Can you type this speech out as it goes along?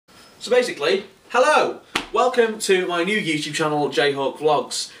So basically, hello! Welcome to my new YouTube channel,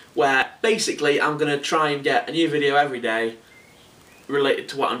 JaHawkVlogs, where basically I'm going to try and get a new video every day related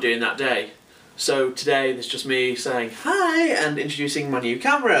to what I'm doing that day. So today there's just me saying hi and introducing my new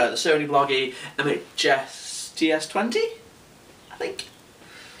camera, the Sony Vloggy TS20, I think.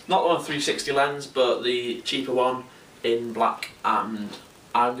 Not the one with 360 lens, but the cheaper one in black, and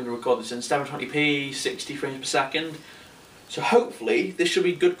I'm going to record this in 720p, 60 frames per second. So hopefully this should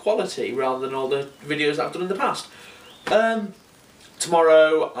be good quality rather than all the videos that I've done in the past.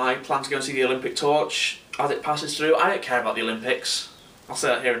 Tomorrow I plan to go and see the Olympic torch as it passes through. I don't care about the Olympics. I'll say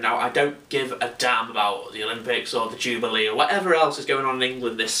that here and now. I don't give a damn about the Olympics or the Jubilee or whatever else is going on in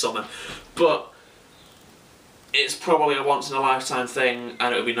England this summer. But it's probably a once in a lifetime thing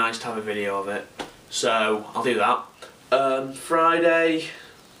and it would be nice to have a video of it. So I'll do that. Friday,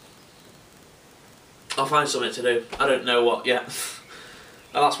 I'll find something to do. I don't know what yet.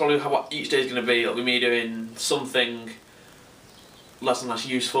 And that's probably what each day is going to be. It'll be me doing something less and less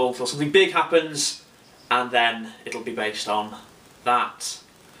useful until something big happens, and then it'll be based on that.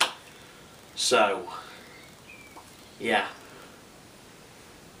 So, yeah.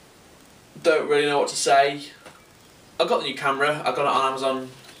 Don't really know what to say. I got the new camera. I got it on Amazon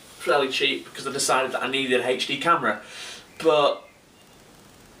fairly cheap because I decided that I needed a HD camera. But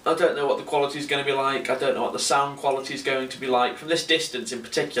I don't know what the quality is going to be like. I don't know what the sound quality is going to be like from this distance in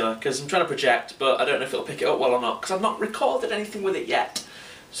particular, because I'm trying to project, but I don't know if it'll pick it up well or not, because I've not recorded anything with it yet.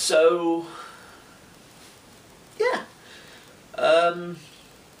 So, yeah. Let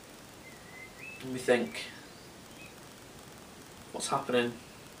me think. What's happening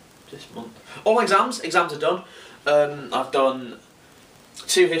this month? All my exams are done. I've done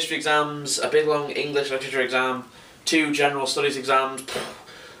 2 history exams, a big long English literature exam, 2 general studies exams,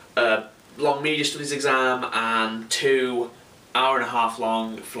 long media studies exam, and 2 hour-and-a-half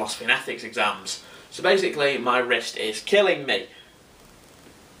long philosophy and ethics exams. So basically my wrist is killing me.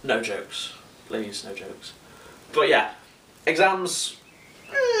 No jokes. Please, no jokes. But yeah, exams,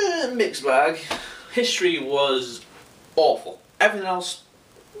 mixed bag. History was awful. Everything else,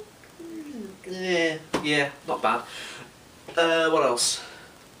 yeah, not bad. What else?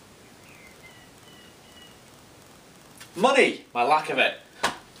 Money! My lack of it.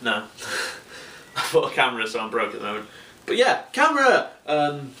 No. I bought a camera, so I'm broke at the moment. But yeah, camera!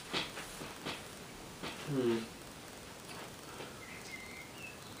 There'll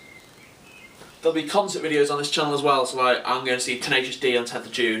be concert videos on this channel as well, so like, I'm going to see Tenacious D on 10th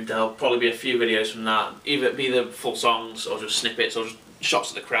of June. There'll probably be a few videos from that, either be the full songs or just snippets or just shots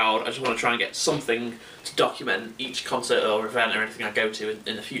of the crowd. I just want to try and get something to document each concert or event or anything I go to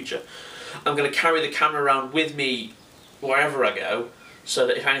in the future. I'm going to carry the camera around with me wherever I go, so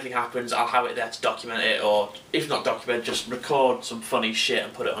that if anything happens I'll have it there to document it, or if not document, just record some funny shit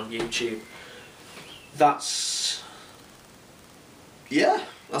and put it on YouTube. That's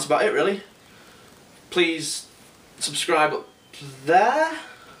about it really. Please subscribe up there,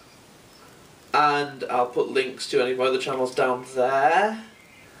 and I'll put links to any of my other channels down there,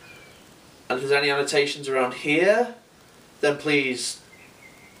 and if there's any annotations around here then please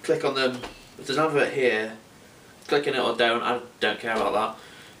click on them. If there's an advert here, clicking it or don't, I don't care about that.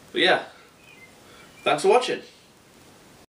 But yeah, thanks for watching.